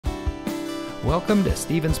Welcome to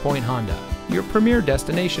Stevens Point Honda, your premier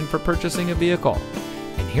destination for purchasing a vehicle.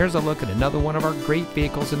 And here's a look at another one of our great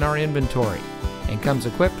vehicles in our inventory, and comes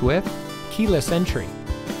equipped with keyless entry,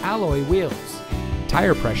 alloy wheels,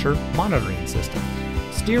 tire pressure monitoring system,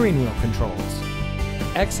 steering wheel controls,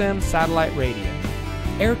 XM satellite radio,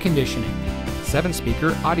 air conditioning,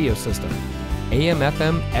 7-speaker audio system,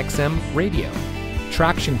 AM/FM XM radio,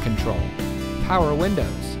 traction control, power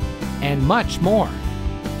windows, and much more.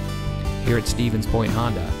 Here at Stevens Point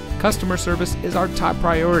Honda, customer service is our top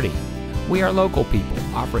priority. We are local people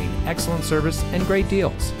offering excellent service and great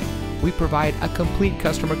deals. We provide a complete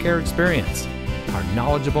customer care experience. Our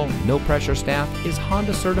knowledgeable, no-pressure staff is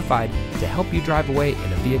Honda certified to help you drive away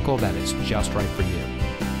in a vehicle that is just right for you.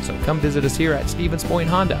 So come visit us here at Stevens Point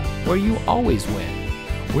Honda, where you always win.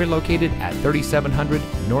 We're located at 3700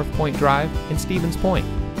 North Point Drive in Stevens Point.